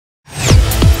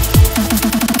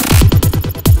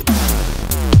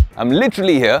I'm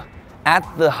literally here at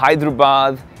the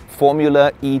Hyderabad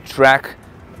Formula E track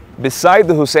beside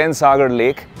the Hussain Sagar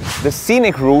Lake, the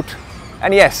scenic route,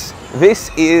 and yes,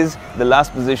 this is the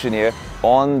last position here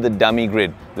on the dummy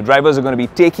grid. The drivers are going to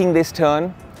be taking this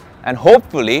turn and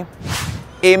hopefully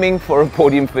aiming for a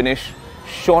podium finish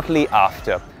shortly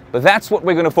after. But that's what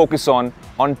we're going to focus on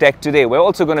Tech today. We're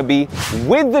also going to be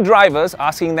with the drivers,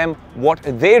 asking them what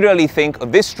they really think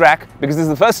of this track, because this is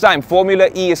the first time Formula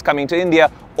E is coming to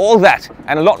India. All that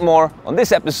and a lot more on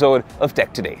this episode of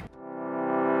Tech Today.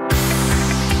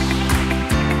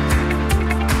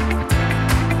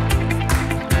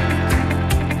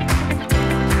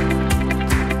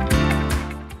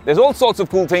 There's all sorts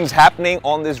of cool things happening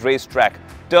on this racetrack.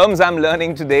 Terms I'm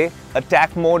learning today,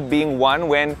 attack mode being one,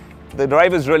 when the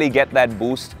drivers really get that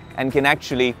boost and can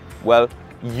actually, well,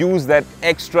 use that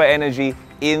extra energy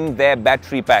in their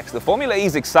battery packs. The Formula E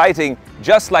is exciting,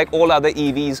 just like all other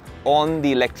EVs on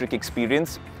the electric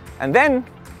experience. And then,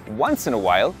 once in a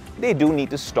while, they do need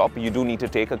to stop. You do need to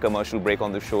take a commercial break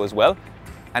on the show as well.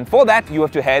 And for that, you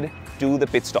have to head to the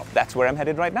pit stop. That's where I'm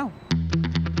headed right now.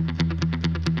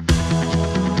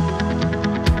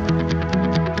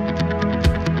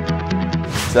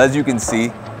 So as you can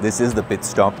see, this is the pit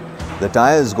stop. The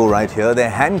tires go right here. They're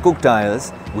hand-cooked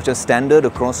tires, which are standard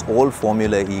across all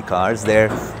Formula E cars. They're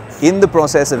in the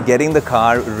process of getting the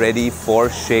car ready for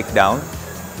shakedown.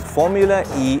 Formula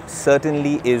E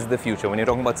certainly is the future. When you're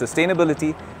talking about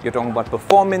sustainability, you're talking about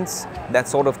performance, that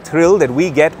sort of thrill that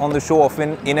we get on the show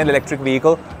often in an electric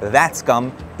vehicle, that's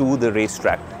come to the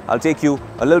racetrack. I'll take you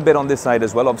a little bit on this side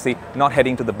as well, obviously not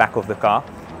heading to the back of the car.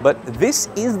 But this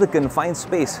is the confined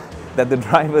space that the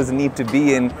drivers need to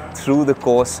be in through the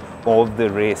course of the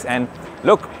race. And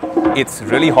look, it's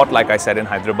really hot, like I said, in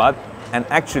Hyderabad, and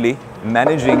actually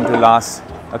managing to last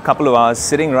a couple of hours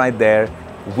sitting right there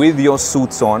with your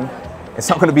suits on, it's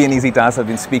not going to be an easy task. I've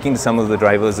been speaking to some of the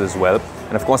drivers as well.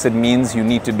 And of course, it means you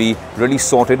need to be really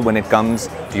sorted when it comes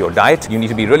to your diet. You need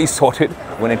to be really sorted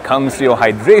when it comes to your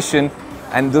hydration.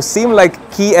 And those seem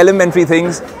like key elementary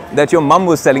things that your mum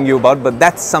was telling you about, but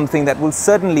that's something that will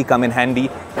certainly come in handy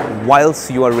whilst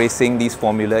you are racing these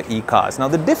Formula E cars. Now,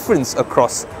 the difference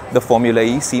across the Formula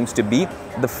E seems to be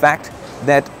the fact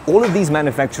that all of these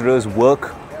manufacturers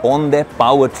work on their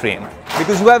powertrain,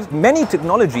 because you have many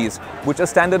technologies which are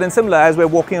standard and similar. As we're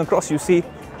walking across, you see,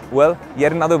 well,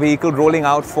 yet another vehicle rolling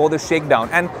out for the shakedown.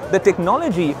 And the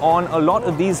technology on a lot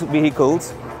of these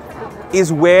vehicles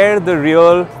is where the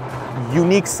real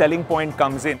unique selling point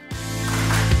comes in.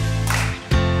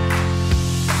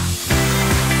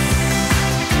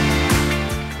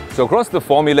 So across the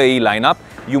Formula E lineup,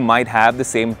 you might have the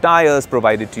same tires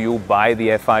provided to you by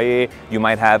the FIA. You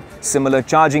might have similar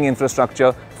charging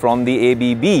infrastructure from the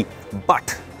ABB.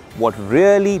 But what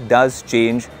really does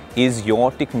change is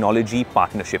your technology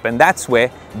partnership. And that's where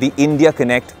the India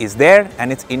Connect is there,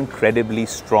 and it's incredibly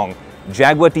strong.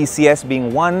 Jaguar TCS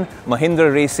being one,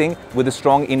 Mahindra Racing with a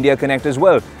strong India Connect as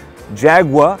well.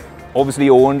 Jaguar, obviously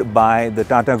owned by the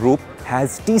Tata Group,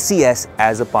 has TCS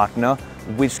as a partner,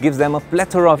 which gives them a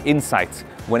plethora of insights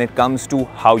when it comes to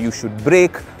how you should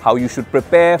brake, how you should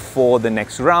prepare for the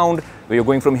next round, where you're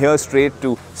going from here straight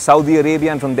to Saudi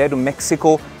Arabia and from there to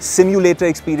Mexico. Simulator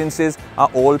experiences are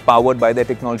all powered by their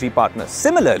technology partners.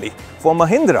 Similarly, for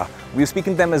Mahindra, we're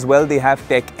speaking to them as well. They have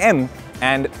Tech M,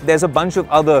 and there's a bunch of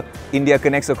other India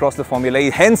Connects across the Formula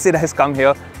E, hence it has come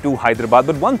here to Hyderabad.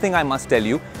 But one thing I must tell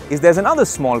you is there's another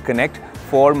small connect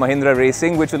for Mahindra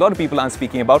Racing, which a lot of people aren't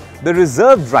speaking about. The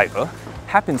reserve driver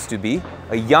happens to be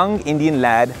a young Indian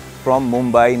lad from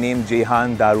Mumbai named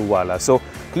Jehan Daruwala. So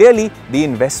clearly the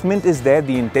investment is there,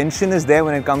 the intention is there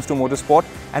when it comes to motorsport,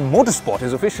 and motorsport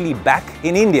is officially back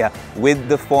in India with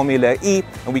the Formula E,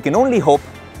 and we can only hope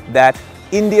that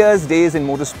India's days in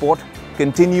motorsport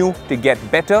continue to get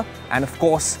better, and of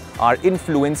course our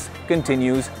influence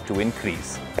continues to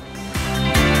increase.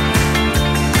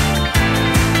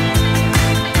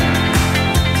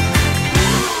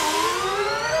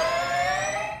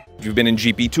 You've been in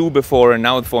GP2 before, and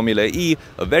now with Formula E,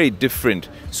 a very different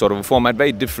sort of a format,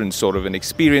 very different sort of an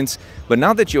experience. But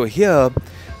now that you're here,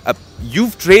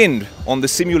 you've trained on the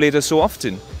simulator so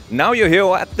often. Now you're here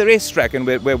at the racetrack and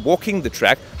we're walking the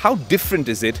track. How different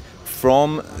is it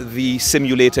from the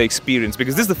simulator experience?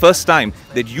 Because this is the first time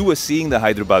that you were seeing the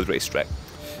Hyderabad racetrack.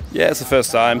 Yeah, it's the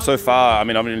first time. So far, I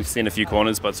mean, I've only seen a few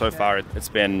corners, but so far it's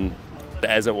been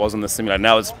as it was in the simulator.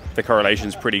 Now the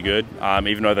correlation's pretty good,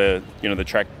 even though the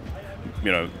track,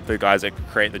 the guys that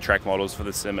create the track models for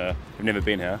the sim have never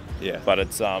been here. Yeah. But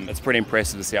it's pretty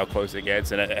impressive to see how close it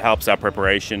gets, and it helps our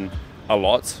preparation a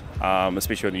lot,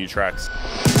 especially with the new tracks.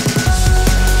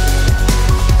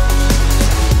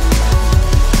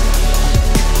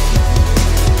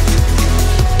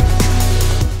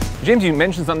 James, you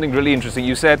mentioned something really interesting.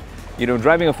 You said, you know,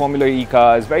 driving a Formula E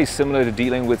car is very similar to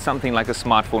dealing with something like a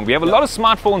smartphone. We have a lot of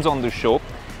smartphones on the show,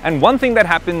 and one thing that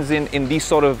happens in these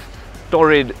sort of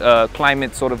torrid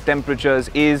climate sort of temperatures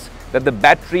is that the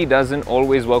battery doesn't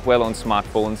always work well on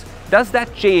smartphones. Does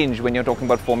that change when you're talking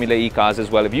about Formula E cars as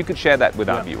well? If you could share that with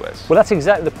our viewers. Well, that's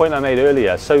exactly the point I made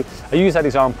earlier. So I use that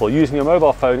example. Using your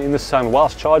mobile phone in the sun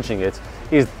whilst charging it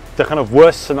is the kind of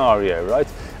worst scenario, right?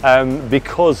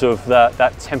 Because of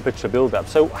that temperature buildup.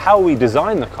 So how we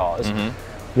design the cars,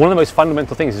 one of the most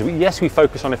fundamental things is, yes, we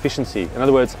focus on efficiency. In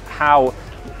other words, how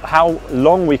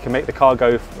long we can make the car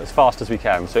go as fast as we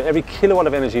can. So every kilowatt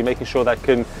of energy, making sure that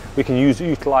we can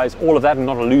utilize all of that and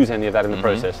not lose any of that in the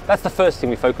process. That's the first thing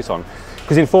we focus on,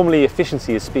 because in Formula E,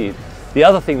 efficiency is speed. The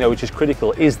other thing though, which is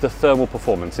critical, is the thermal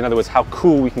performance. In other words, how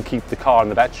cool we can keep the car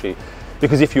and the battery.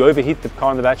 Because if you overheat the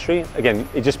car and the battery, again,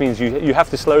 it just means you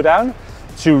have to slow down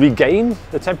to regain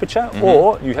the temperature,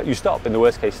 or you stop in the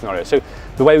worst case scenario. So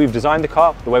the way we've designed the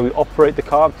car, the way we operate the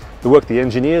car, the work the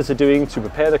engineers are doing to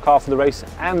prepare the car for the race,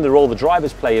 and the role the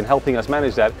drivers play in helping us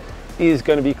manage that is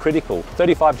going to be critical.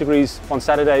 35 degrees on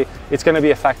Saturday, it's going to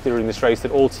be a factor in this race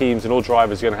that all teams and all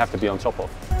drivers are going to have to be on top of.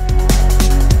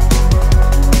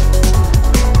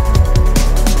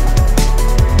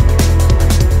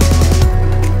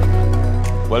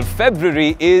 Well,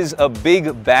 February is a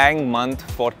big bang month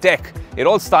for tech. It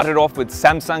all started off with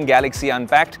Samsung Galaxy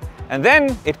Unpacked, and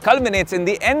then it culminates in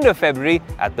the end of February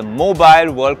at the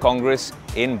Mobile World Congress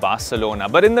in Barcelona.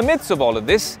 But in the midst of all of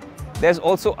this, there's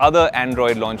also other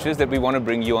Android launches that we want to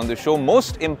bring you on the show.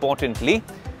 Most importantly,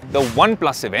 the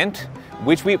OnePlus event,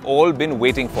 which we've all been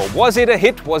waiting for. Was it a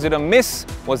hit? Was it a miss?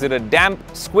 Was it a damp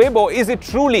squib? Or is it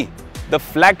truly the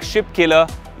flagship killer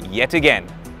yet again?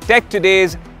 Tech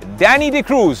Today's Danny De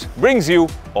Cruz brings you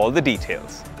all the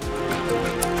details.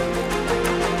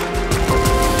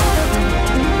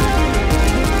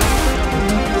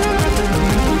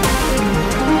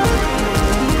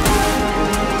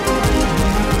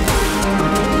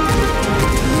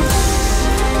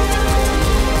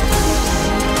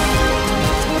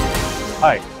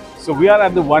 Hi, so we are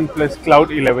at the OnePlus Cloud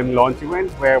 11 launch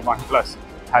event, where OnePlus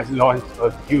has launched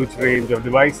a huge range of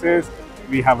devices.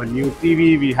 We have a new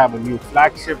TV, we have a new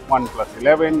flagship OnePlus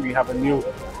 11, we have a new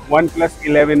OnePlus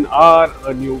 11R,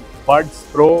 a new Buds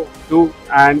Pro 2,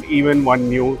 and even one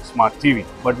new smart TV.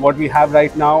 But what we have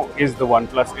right now is the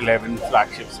OnePlus 11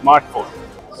 flagship smartphone.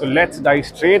 So let's dive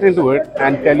straight into it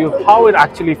and tell you how it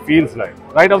actually feels like.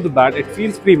 Right off the bat, it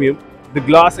feels premium. The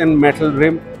glass and metal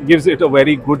rim gives it a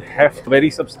very good heft, very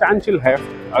substantial heft,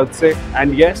 I would say.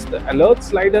 And yes, the alert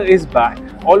slider is back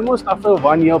almost after a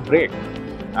 1-year break.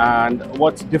 And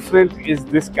what's different is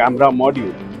this camera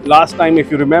module. Last time, if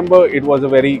you remember, it was a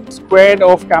very squared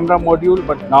off camera module,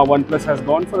 but now OnePlus has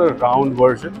gone for a round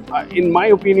version. In my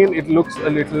opinion, it looks a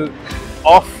little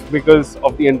off because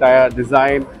of the entire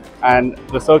design, and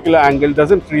the circular angle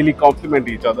doesn't really complement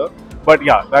each other. But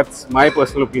yeah, that's my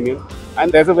personal opinion.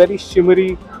 And there's a very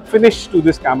shimmery finish to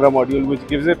this camera module, which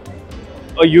gives it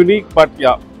a unique, but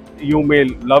yeah, you may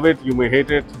love it, you may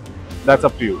hate it. That's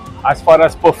up to you. As far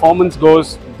as performance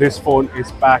goes, this phone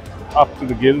is packed up to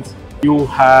the gills. You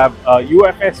have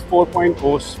UFS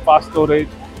 4.0 fast storage,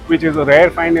 which is a rare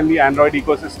find in the Android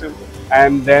ecosystem.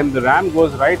 And then the RAM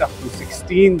goes right up to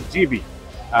 16 GB.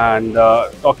 And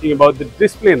talking about the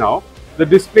display now, the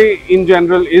display in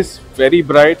general is very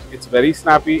bright, it's very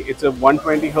snappy. It's a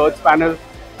 120 Hz panel,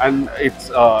 and it's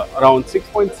around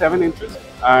 6.7 inches.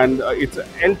 And it's a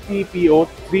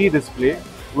LTPO3 display,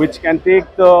 which can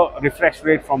take the refresh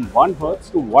rate from 1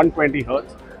 Hz to 120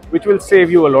 Hz, which will save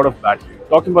you a lot of battery.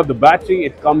 Talking about the battery,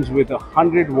 it comes with a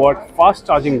 100-watt fast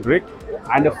charging brick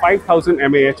and a 5000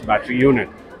 mAh battery unit.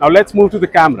 Now let's move to the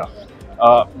camera.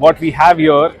 What we have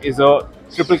here is a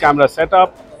triple camera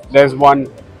setup. There's one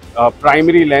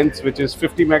primary lens, which is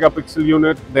 50 megapixel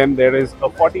unit. Then there is a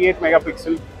 48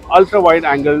 megapixel ultra wide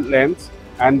angle lens,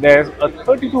 and there's a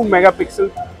 32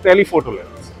 megapixel telephoto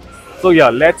lens. So yeah,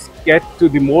 let's get to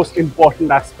the most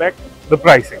important aspect, the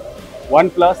pricing.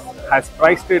 OnePlus has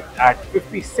priced it at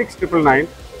 56,999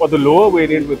 for the lower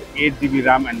variant with 8 GB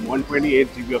RAM and 128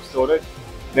 GB of storage.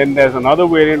 Then there's another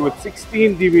variant with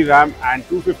 16 GB RAM and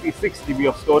 256 GB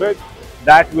of storage.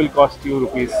 That will cost you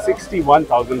rupees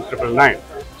 61,999.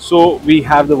 So we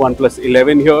have the OnePlus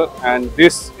 11 here, and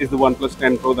this is the OnePlus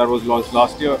 10 Pro that was launched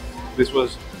last year. This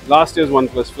was last year's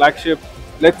OnePlus flagship.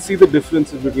 Let's see the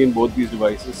differences between both these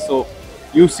devices. So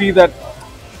you see that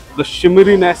the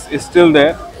shimmeriness is still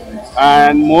there,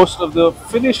 and most of the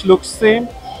finish looks same,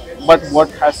 but what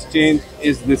has changed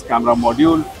is this camera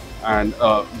module, and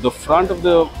the front of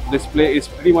the display is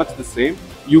pretty much the same.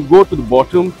 You go to the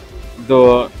bottom,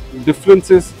 The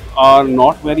differences are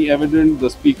not very evident. The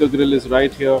speaker grill is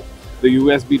right here, the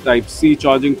USB Type-C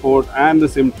charging port and the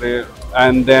SIM tray,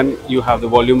 and then you have the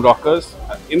volume rockers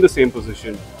in the same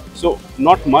position. So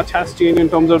not much has changed in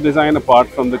terms of design apart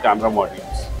from the camera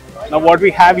modules. Now what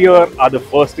we have here are the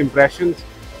first impressions.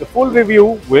 The full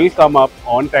review will come up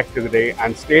on Tech Today,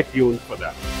 and stay tuned for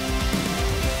that.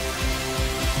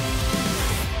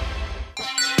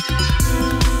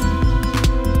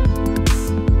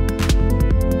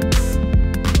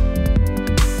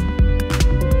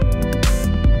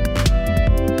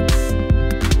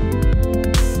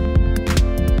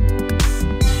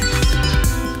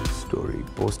 Story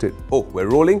posted. Oh, we're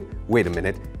rolling? Wait a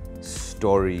minute.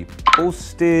 Story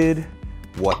posted.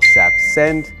 WhatsApp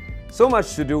sent. So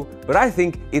much to do, but I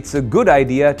think it's a good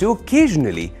idea to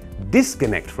occasionally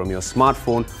disconnect from your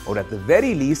smartphone, or at the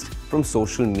very least from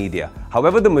social media.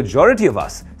 However, the majority of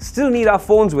us still need our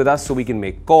phones with us so we can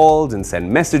make calls and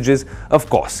send messages. Of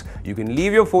course, you can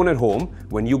leave your phone at home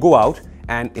when you go out,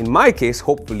 and in my case,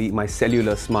 hopefully my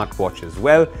cellular smartwatch as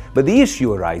well. But the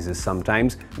issue arises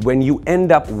sometimes when you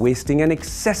end up wasting an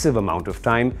excessive amount of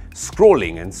time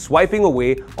scrolling and swiping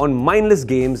away on mindless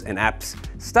games and apps.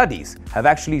 Studies have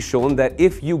actually shown that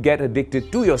if you get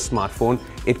addicted to your smartphone,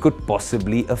 it could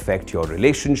possibly affect your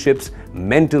relationships,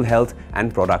 mental health,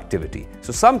 and productivity.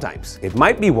 So sometimes it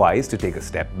might be wise to take a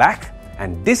step back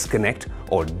and disconnect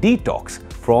or detox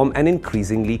from an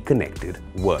increasingly connected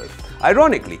world.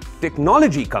 Ironically,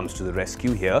 technology comes to the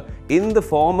rescue here in the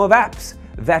form of apps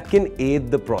that can aid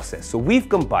the process. So we've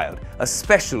compiled a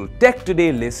special Tech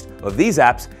Today list of these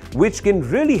apps which can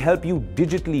really help you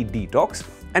digitally detox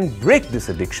and break this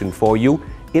addiction for you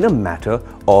in a matter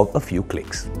of a few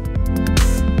clicks.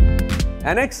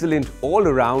 An excellent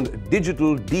all-around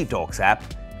digital detox app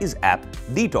is App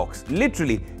Detox.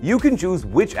 Literally, you can choose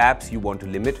which apps you want to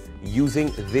limit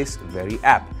using this very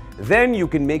app. Then you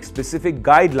can make specific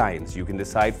guidelines. You can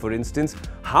decide, for instance,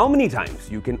 how many times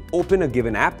you can open a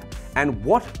given app and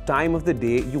what time of the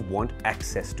day you want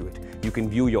access to it. You can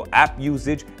view your app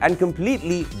usage and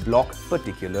completely block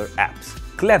particular apps.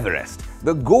 Cleverest.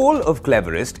 The goal of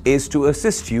Cleverest is to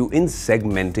assist you in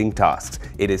segmenting tasks.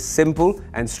 It is simple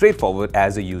and straightforward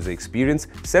as a user experience.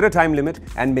 Set a time limit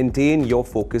and maintain your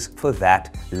focus for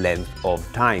that length of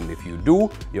time. If you do,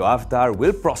 your avatar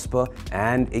will prosper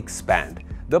and expand.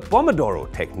 The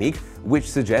Pomodoro technique, which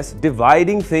suggests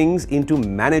dividing things into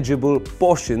manageable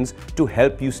portions to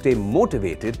help you stay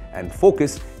motivated and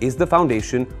focused, is the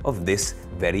foundation of this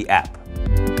very app.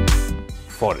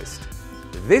 Forest.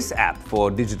 This app for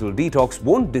digital detox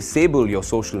won't disable your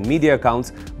social media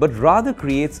accounts, but rather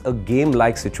creates a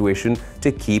game-like situation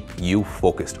to keep you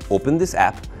focused. Open this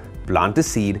app, plant a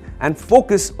seed, and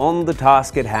focus on the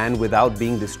task at hand without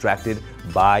being distracted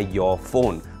by your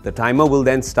phone. The timer will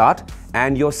then start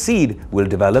and your seed will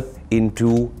develop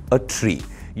into a tree.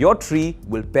 Your tree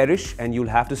will perish and you'll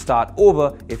have to start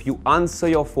over if you answer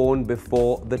your phone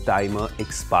before the timer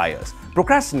expires.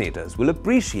 Procrastinators will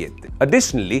appreciate this.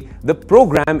 Additionally, the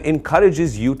program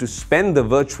encourages you to spend the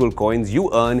virtual coins you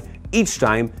earn each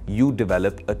time you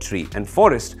develop a tree, and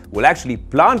Forest will actually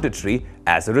plant a tree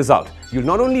as a result. You'll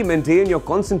not only maintain your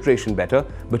concentration better,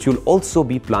 but you'll also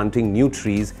be planting new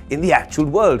trees in the actual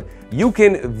world. You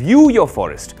can view your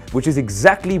forest, which is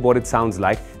exactly what it sounds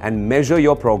like, and measure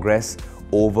your progress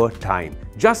over time.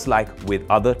 Just like with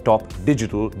other top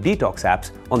digital detox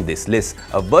apps on this list,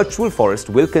 a virtual forest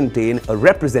will contain a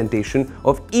representation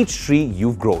of each tree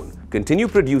you've grown. Continue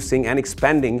producing and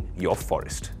expanding your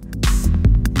forest.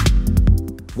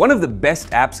 One of the best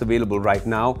apps available right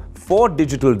now for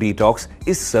digital detox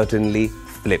is certainly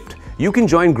Flipped. You can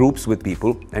join groups with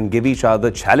people and give each other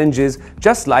challenges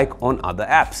just like on other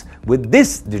apps. With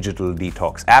this digital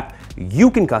detox app,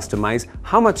 you can customize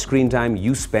how much screen time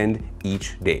you spend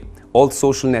each day. All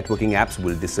social networking apps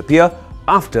will disappear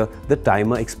after the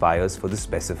timer expires for the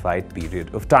specified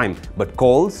period of time, but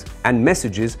calls and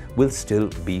messages will still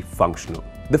be functional.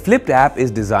 The Flipped app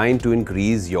is designed to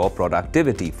increase your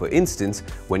productivity. For instance,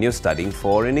 when you're studying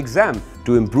for an exam.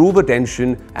 To improve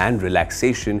attention and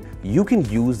relaxation, you can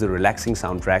use the relaxing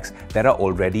soundtracks that are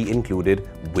already included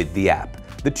with the app.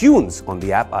 The tunes on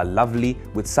the app are lovely,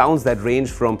 with sounds that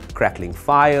range from crackling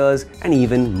fires and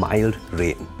even mild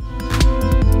rain.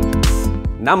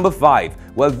 Number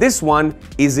 5. Well, this one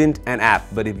isn't an app,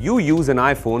 but if you use an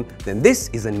iPhone, then this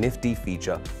is a nifty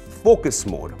feature. Focus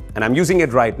mode, and I'm using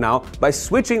it right now. By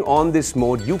switching on this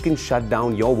mode, you can shut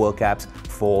down your work apps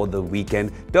for the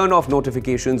weekend, turn off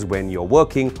notifications when you're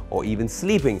working or even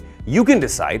sleeping, You can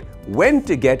decide when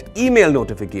to get email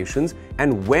notifications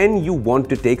and when you want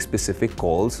to take specific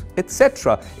calls,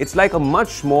 etc. It's like a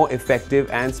much more effective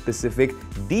and specific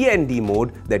DND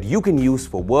mode that you can use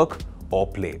for work or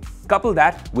play. Couple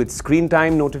that with screen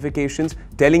time notifications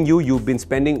telling you you've been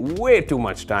spending way too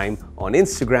much time on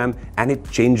Instagram, and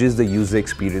it changes the user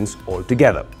experience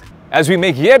altogether. As we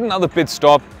make yet another pit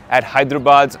stop at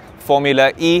Hyderabad's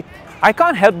Formula E, I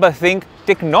can't help but think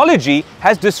technology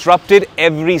has disrupted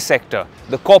every sector.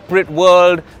 The corporate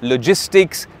world,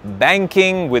 logistics,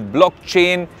 banking with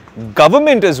blockchain,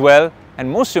 government as well, and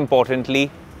most importantly,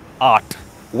 art.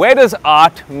 Where does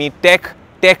art meet tech?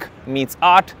 Tech meets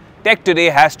art. Tech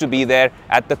today has to be there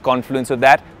at the confluence of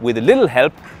that with a little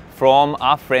help from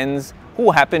our friends who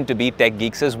happen to be tech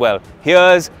geeks as well.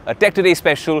 Here's a Tech Today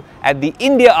special at the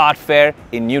India Art Fair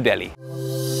in New Delhi.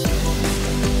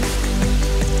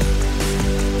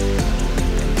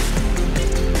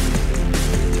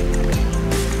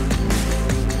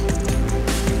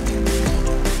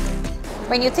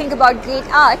 When you think about great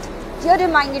art, you're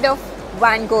reminded of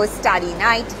Van Gogh's Starry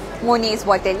Night, Monet's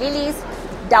Water Lilies,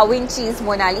 Da Vinci's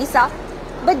Mona Lisa.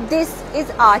 But this is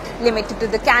art limited to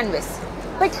the canvas.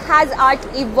 But has art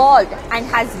evolved and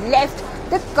has left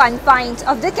the confines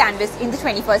of the canvas in the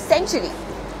 21st century?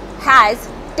 Has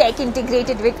tech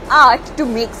integrated with art to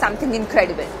make something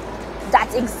incredible?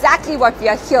 That's exactly what we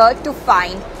are here to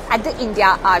find at the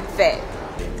India Art Fair.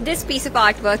 This piece of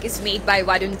artwork is made by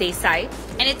Varun Desai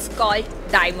and it's called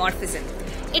Dimorphism.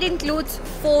 It includes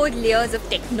 4 layers of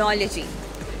technology.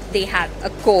 They have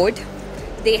a code,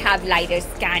 they have LiDAR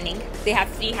scanning, they have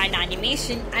freehand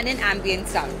animation and an ambient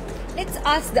sound. Let's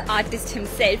ask the artist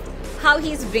himself how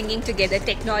he's bringing together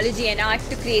technology and art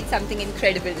to create something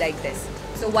incredible like this.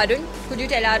 So Varun, could you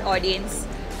tell our audience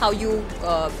how you,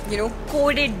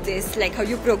 coded this, like how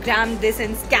you programmed this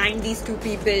and scanned these 2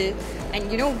 people and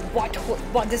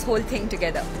what this whole thing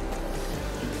together?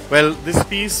 Well, this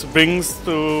piece brings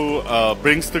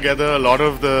together a lot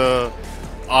of the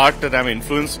art that I'm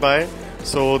influenced by.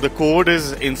 So the code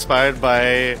is inspired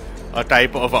by a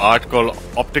type of art called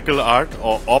optical art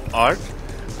or op art,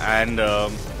 and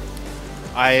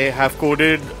I have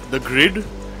coded the grid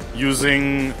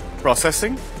using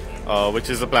processing, which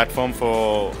is a platform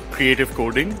for creative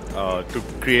coding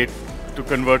to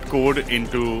convert code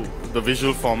into the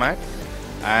visual format,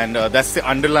 and that's the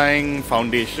underlying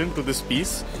foundation to this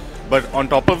piece. But on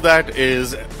top of that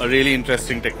is a really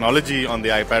interesting technology on the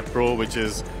iPad Pro, which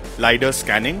is LiDAR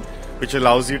scanning, which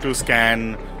allows you to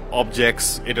scan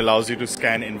objects, it allows you to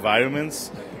scan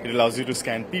environments, it allows you to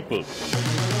scan people.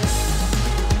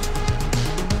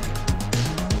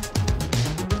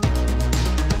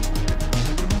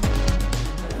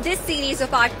 This series of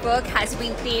artwork has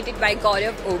been created by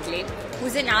Gaurav Ogle,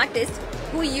 who's an artist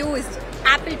who used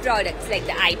Apple products like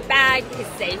the iPad, his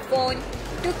cell phone,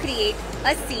 to create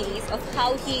a series of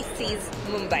how he sees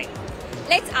Mumbai.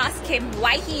 Let's ask him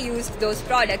why he used those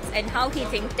products and how he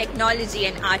thinks technology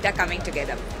and art are coming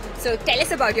together. So tell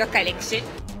us about your collection.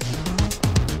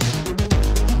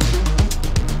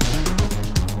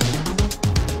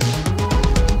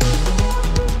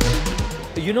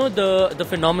 You know, the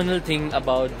phenomenal thing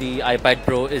about the iPad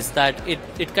Pro is that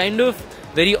it kind of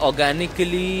very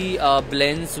organically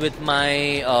blends with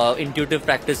my intuitive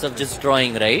practice of just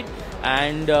drawing, right?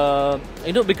 And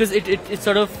because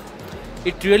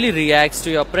it really reacts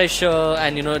to your pressure,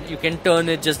 and you can turn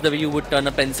it just the way you would turn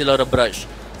a pencil or a brush.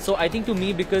 So I think to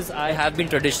me, because I have been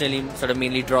traditionally sort of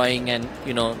mainly drawing and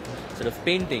sort of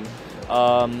painting,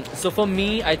 so for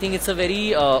me I think it's a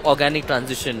very organic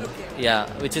transition, yeah,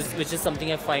 which is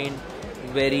something I find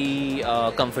very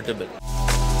comfortable.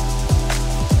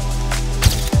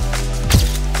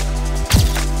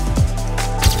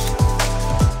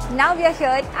 Now we are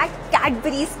here at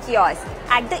Cadbury's kiosk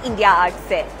at the India Art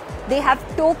Fair. They have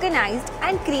tokenized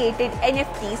and created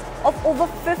NFTs of over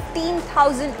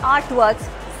 15,000 artworks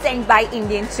sent by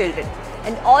Indian children.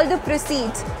 And all the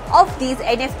proceeds of these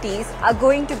NFTs are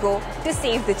going to go to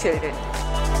save the children.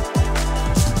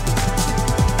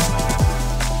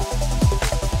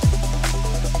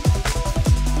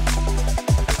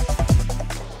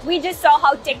 We just saw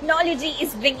how technology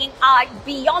is bringing art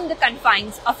beyond the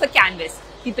confines of a canvas.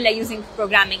 People are using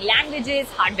programming languages,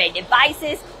 hardware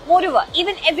devices, moreover,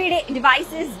 even everyday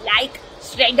devices like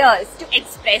shredders to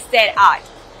express their art.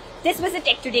 This was a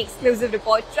Tech Today exclusive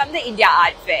report from the India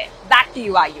Art Fair. Back to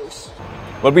you, Aayush.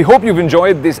 Well, we hope you've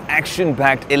enjoyed this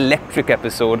action-packed electric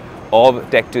episode of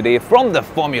Tech Today from the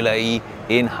Formula E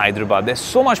in Hyderabad. There's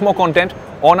so much more content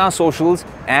on our socials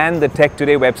and the Tech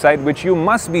Today website, which you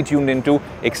must be tuned into.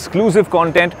 Exclusive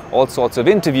content, all sorts of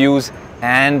interviews,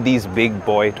 and these big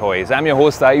boy toys. I'm your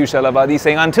host Aayush Ailawadi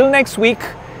saying until next week,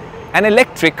 an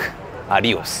electric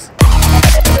adios.